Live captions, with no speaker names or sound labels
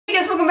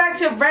welcome back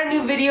to a brand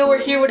new video. We're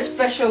here with a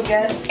special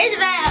guest.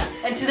 Isabel!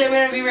 And today we're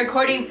going to be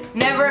recording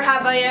Never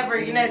Have I Ever.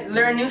 You're going to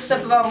learn new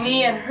stuff about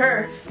me and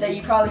her that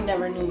you probably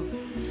never knew.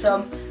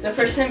 So, the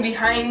person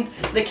behind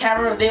the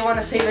camera, if they want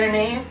to say their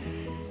name?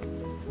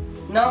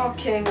 No?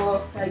 Okay,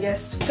 well, I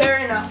guess fair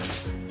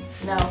enough.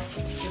 Now,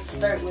 let's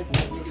start with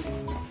the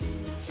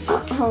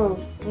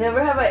video.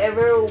 Never have I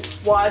ever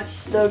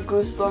watched the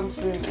Goosebumps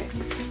remake.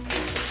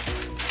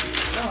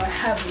 No, I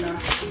have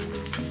not.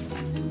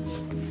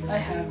 I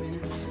haven't.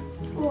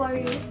 Who are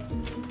you?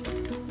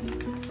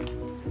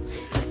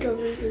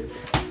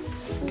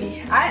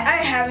 I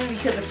haven't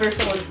because the first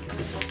one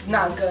was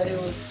not good. It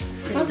was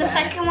pretty Well, the bad.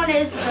 second one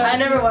is I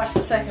never watched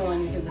the second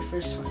one because the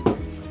first one.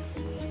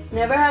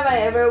 Never have I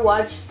ever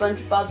watched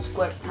SpongeBob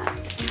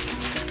SquarePants.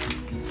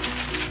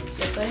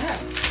 Yes, I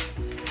have.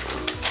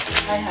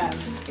 I have.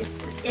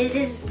 It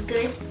is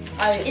good.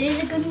 It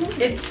is a good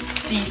movie.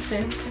 It's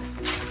decent.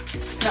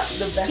 It's not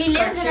the best He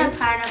lives in a cartoon.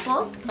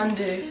 pineapple.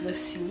 Under the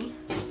sea.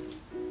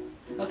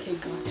 Okay,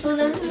 go on. Who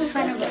lives in a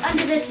pineapple?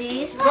 Under the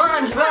sea.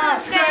 SpongeBob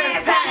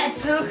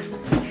SquarePants.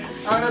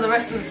 I don't know the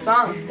rest of the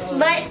song. Though.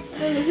 But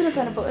Lives in a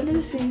pineapple under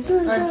the sea.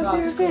 SpongeBob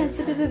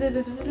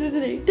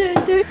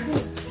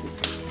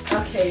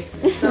Okay,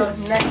 so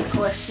next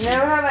question.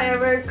 Never have I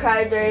ever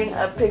cried during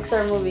a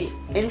Pixar movie.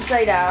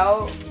 Inside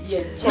Out.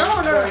 Yeah. Toy No.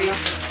 Story.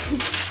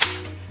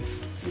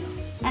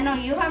 I know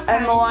you have.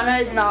 And Moana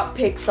is not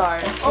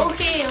Pixar.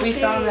 Okay. We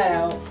found that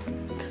out.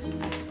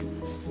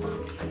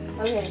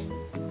 Okay.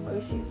 Let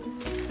me see.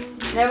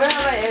 Never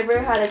have I ever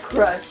had a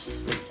crush.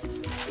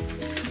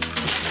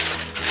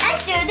 I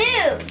still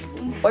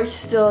do. Or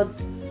still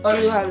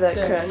you have that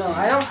crush. No,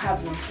 I don't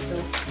have them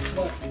still.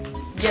 But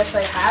yes,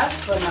 I have,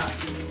 but not.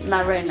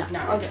 Not right now. No.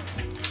 Okay.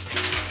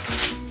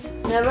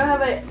 Never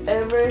have I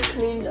ever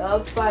cleaned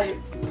up by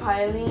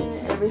piling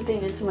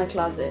everything into my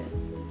closet.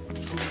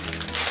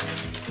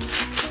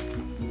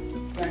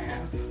 I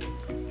have.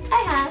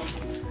 I have.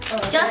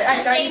 Oh, Just I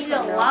to thought save you your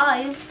put no.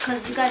 life,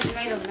 because you guys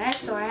made a mess,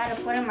 so I had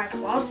to put it in my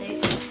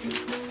closet.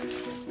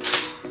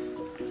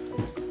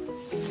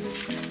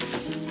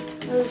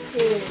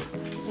 Okay.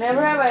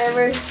 Never have I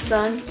ever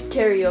sung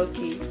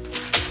karaoke.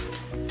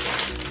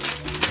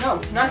 No,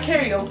 not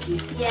karaoke.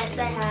 Yes,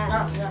 I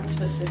have. Not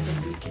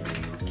specifically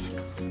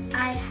karaoke.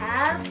 I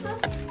have.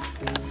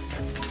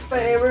 Have I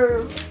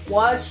ever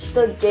watched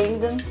the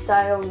Gangnam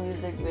Style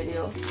music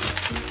video?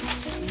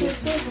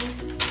 Yes.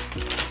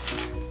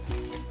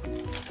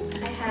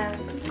 I have.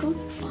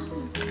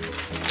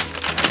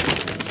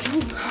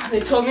 They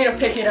told me to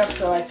pick it up,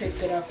 so I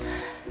picked it up.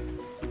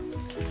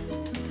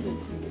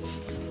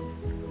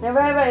 Never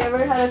have I ever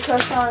had a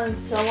crush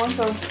on someone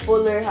from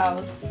Fuller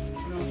House.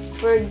 No.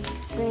 For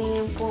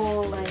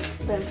example, like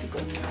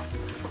Benfica.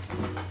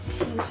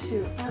 Oh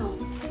shoot. Ow.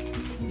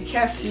 You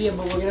can't see it,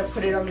 but we're gonna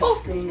put it on the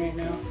screen right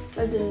now.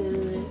 I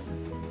didn't.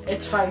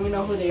 It's fine, we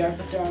know who they are,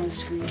 but they're on the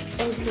screen.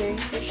 Okay.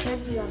 It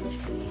should be on the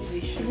screen. They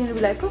You're should gonna be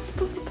like, poof,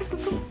 poof, poof,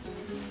 poof, poof.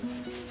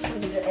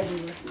 they're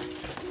everywhere.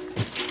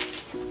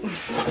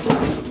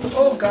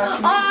 Oh gosh.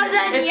 Oh,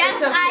 then It's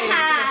yes, okay, I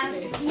have.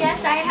 it's okay.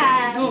 Yes, I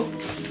have. Who?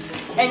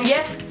 And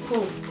yes,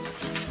 who?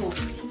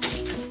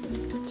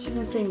 She's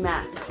gonna say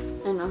Max.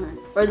 I know her.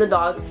 Or the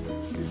dog.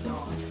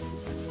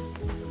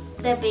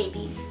 The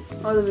baby.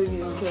 Oh, the baby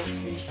is okay.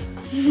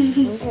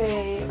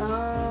 Okay.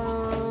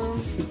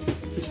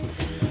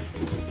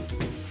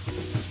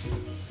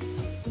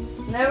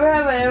 Never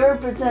have I ever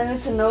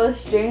pretended to know a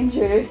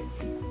stranger.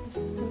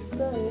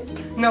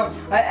 No,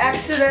 I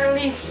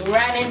accidentally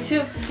ran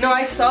into. No,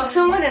 I saw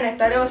someone and I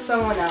thought it was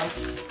someone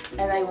else.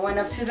 And I went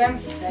up to them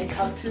and I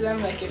talked to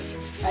them like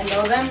if I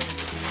know them.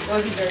 It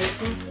was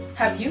embarrassing.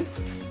 Have you?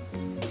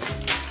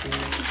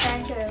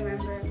 I'm trying to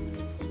remember.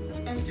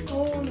 In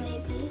school,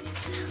 maybe.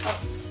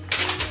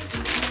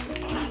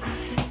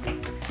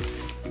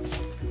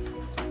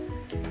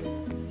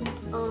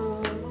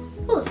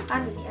 Ooh,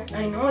 out of there.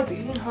 I know, it's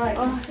even hard.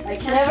 I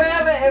can't. Never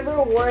have I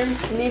ever worn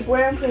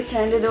sleepwear and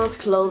pretended it was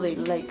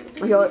clothing. Like,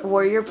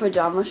 wore your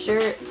pajama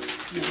shirt.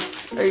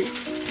 Or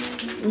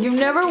you've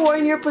never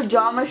worn your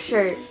pajama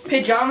shirt.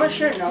 Pajama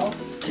shirt? No.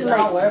 To I like-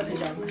 don't wear a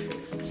pajama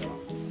shirt. So.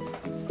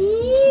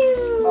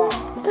 Ew. Aw.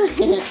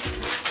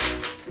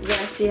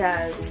 Yeah, she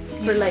has.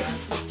 For like,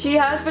 she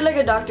has for like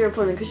a doctor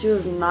appointment because she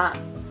was not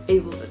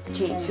able to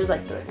change. She was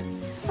like,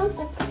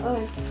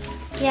 okay.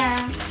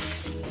 Yeah.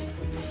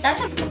 That's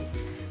a.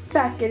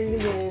 Back at it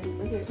again.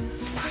 Okay.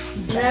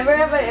 Never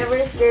have I ever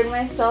scared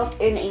myself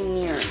in a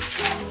mirror.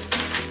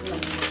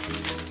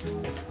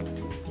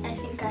 I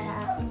think I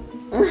have.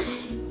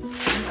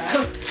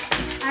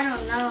 I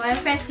don't know. I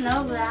pressed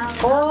no, but I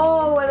don't know.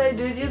 Oh, when I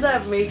did you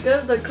that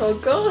makeup, the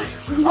Coco.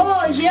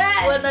 Oh,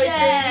 yes! When I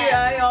did your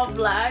eye all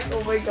black.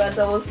 Oh my god,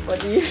 that was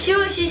funny.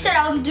 She said,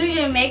 I'll do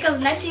your makeup.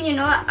 Next thing you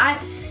know,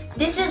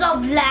 this is all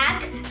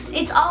black.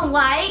 It's all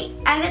white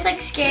and it's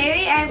like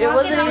scary. And It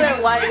wasn't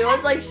even white. It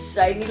was like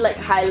shiny, like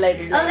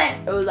highlighted. I was like,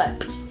 it was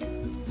like.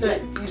 So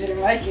you didn't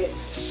like it?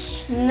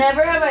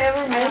 Never have I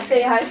ever missed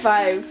a high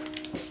five.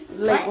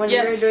 Like What? when you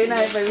were Yes. doing a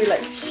high five, you're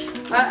like. Shh.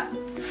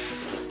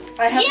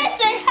 I have. Yes,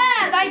 I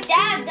have. I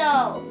dab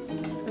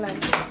though. Like,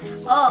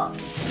 Oh.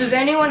 Does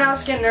anyone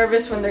else get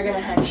nervous when they're gonna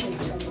handshake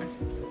someone?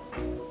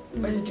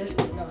 Or is it just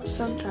no?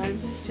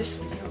 sometimes.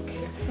 Just you don't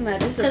care. Man,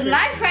 this is Because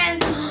my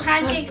friends' That's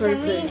handshakes are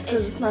mean. perfect.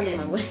 Because it's not in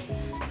my way.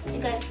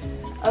 Because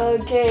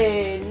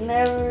Okay,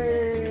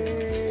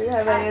 never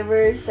have I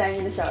ever sang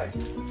in the shower.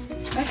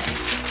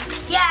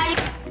 yeah,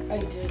 I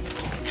did.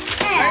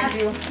 yeah. I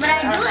do. But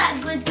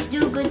I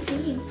do good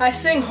singing. I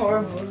sing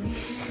horribly.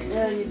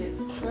 Yeah, you did.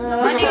 No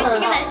wonder you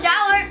sing in the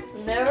shower.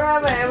 Never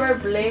have I ever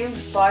blamed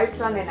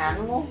farts on an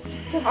animal.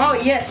 Oh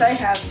yes, I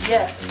have.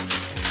 Yes.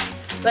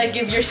 Like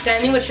if you're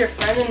standing with your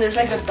friend and there's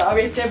like a dog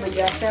right there, but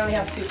you accidentally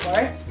have to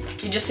fart,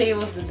 you just say it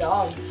was the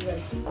dog.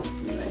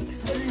 Like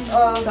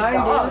Sorry, sorry,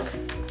 dog.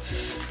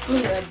 Ooh,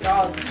 a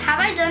dog. Have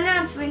I done it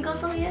on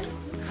Sprinkles yet?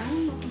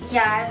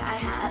 Yeah, I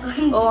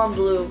have. Oh, I'm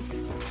blue.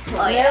 Oh,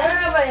 Never yeah.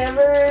 have I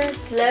ever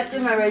slept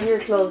in my regular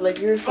clothes. Like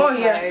you're so Oh, tired.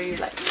 yes. You're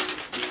like,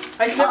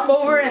 I slept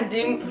over at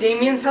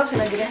Damien's house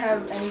and I didn't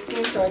have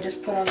anything, so I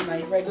just put on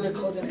my regular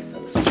clothes and I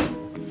fell asleep.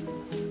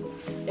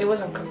 It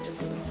was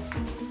uncomfortable though.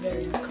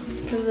 Very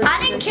uncomfortable.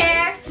 I didn't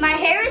care. My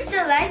hair is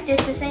still like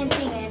this, the same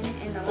thing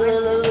in the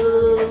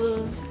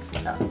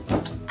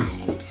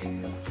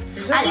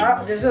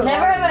There's a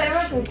Never lot. have I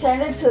ever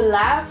pretended to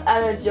laugh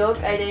at a joke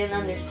I didn't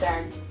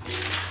understand.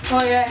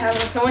 Oh yeah, I have.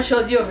 When someone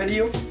shows you a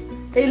video,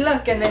 hey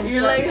look, and then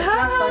You're like, it's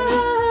not funny.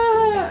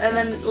 ha! And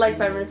then like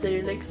 5 minutes later,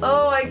 you're like,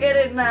 oh, I get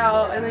it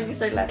now. And then you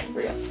start laughing for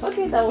real.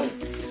 Okay, that was.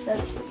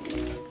 That's.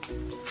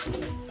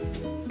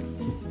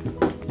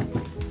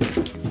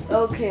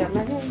 Okay, I'm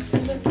not gonna say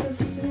that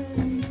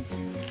question.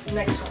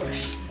 Next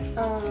question.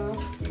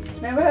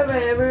 Never have I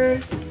ever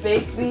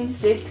baked being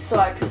sick so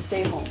I could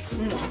stay home.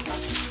 No.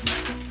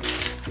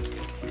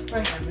 I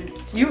haven't.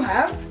 You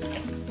have?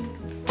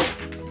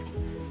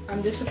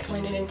 I'm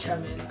disappointed in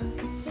Chavela.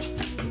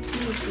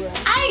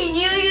 I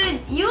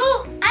knew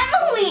I'm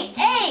only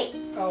 8.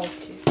 Oh,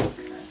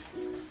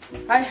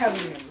 okay. I have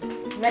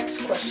never.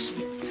 Next question.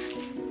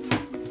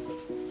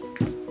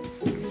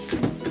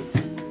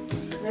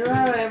 Never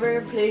have I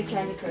ever played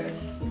Candy Crush.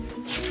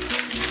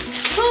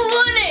 Who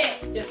won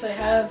it? Yes, I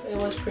have. It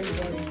was pretty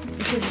boring.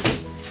 Because you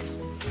just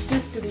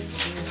and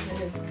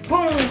then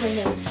boom, and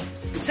then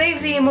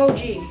save the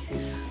emoji.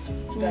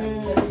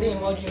 That's the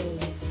emoji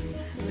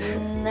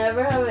movie.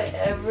 Never have I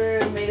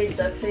ever made a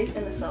duck face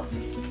in a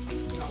selfie.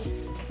 No.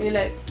 You're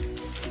like,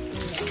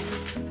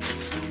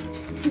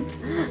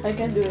 I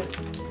can't do it.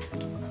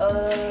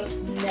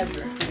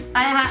 Never.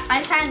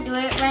 I can't do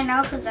it right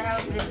now because I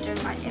have a blister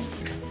in my hip.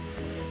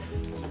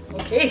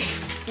 Okay.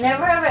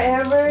 Never have I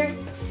ever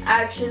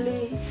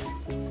actually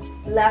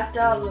laughed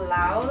out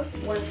loud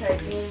when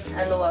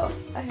typing LOL.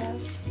 I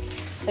have.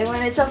 Like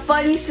when it's a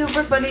funny,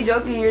 super funny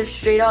joke and you're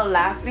straight out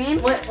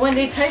laughing. When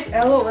they type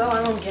LOL,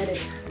 I don't get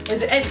it.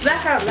 It's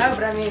laugh out loud,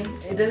 but I mean,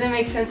 it doesn't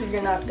make sense if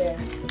you're not there.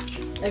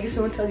 Like if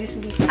someone tells you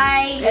something,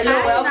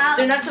 LOL,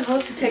 they're not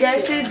supposed to text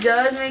Yes, you. it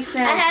does make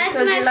sense I have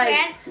because my you're like,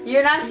 friend.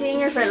 you're not seeing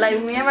your friend.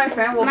 Like me and my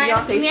friend will be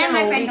on Me and FaceTime my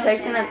and we'll be friend don't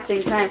texting say at the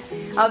same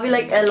time. I'll be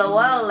like,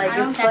 LOL, like I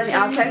don't it's text funny.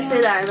 I'll her text her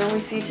anymore. that and then we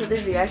see each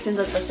other's reactions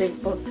at the same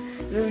point.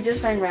 We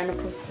just find random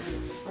posts.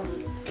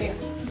 Okay.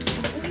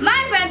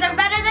 My friends are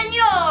better than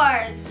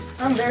yours.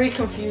 I'm very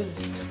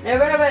confused.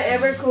 Never have I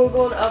ever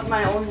Googled up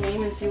my own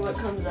name and see what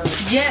comes up.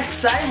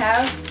 Yes, I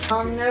have.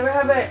 Never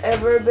have I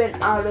ever been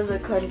out of the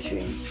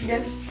country.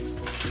 Yes.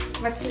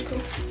 Mexico.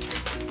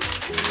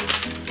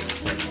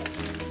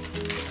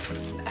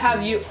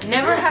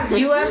 Never have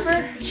you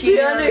ever She cheated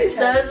on a understands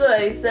test? what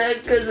I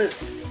said because it's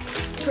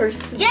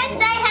personal. Yes,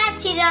 I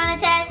have cheated on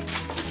a test.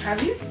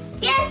 Have you?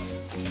 Yes.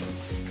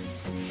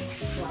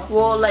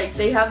 Well, like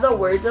they have the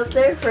words up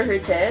there for her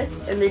test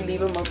and they leave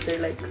them up there.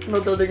 Like, no,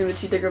 they're gonna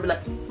cheat. They're gonna be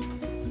like,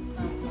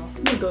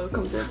 oh God,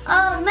 come test.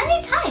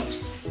 Many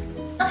times.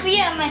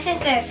 Sophia, my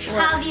sister,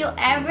 have you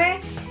ever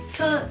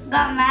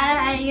got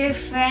mad at your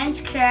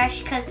friend's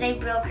crush because they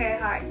broke her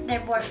heart, their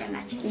boyfriend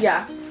actually?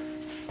 Yeah.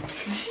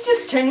 This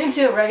just turned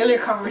into a regular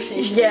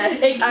conversation.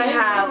 Yes, It I came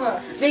have. from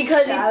a-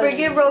 Because he Challenge.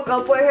 freaking broke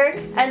up with her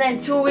and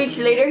then 2 weeks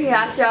later he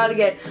asked her out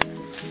again.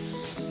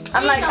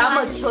 I'm like,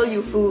 I'm gonna kill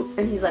you, fool.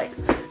 And he's like,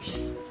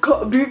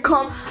 be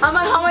calm. I'm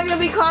like, how am I gonna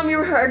be calm?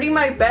 You're hurting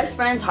my best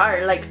friend's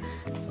heart. Like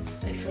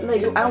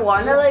I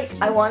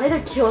wanted to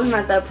kill him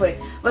at that point.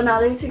 But now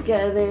they're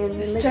together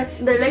and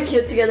they're like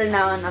cute together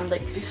now and I'm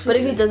like, but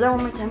if he does that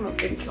one more time, I'm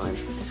gonna kill him.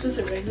 This was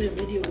a regular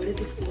video.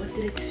 What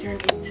did it turn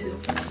into?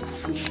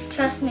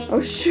 Trust me.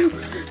 Oh shoot.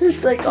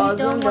 It's like awesome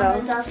Don't want now.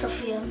 without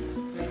Sophia.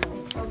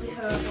 It'll be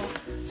horrible.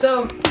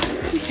 So,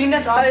 I think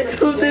that's all I for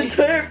told today. it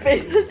to her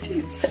face what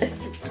she said.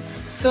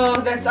 So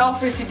that's all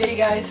for today,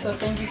 guys. So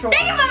thank you for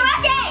Thank you watching.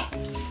 for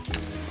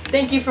watching.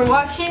 Thank you for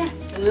watching.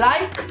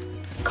 Like,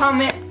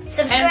 comment,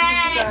 Subscribe.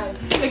 and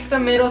subscribe. Click the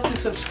middle to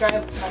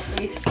subscribe to my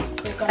face.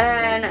 Click on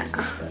And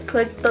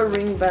click the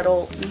ring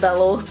bell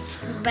Bell.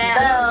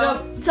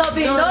 to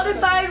be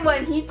notified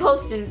when he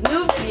posts his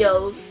new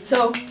videos.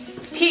 So,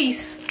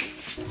 peace.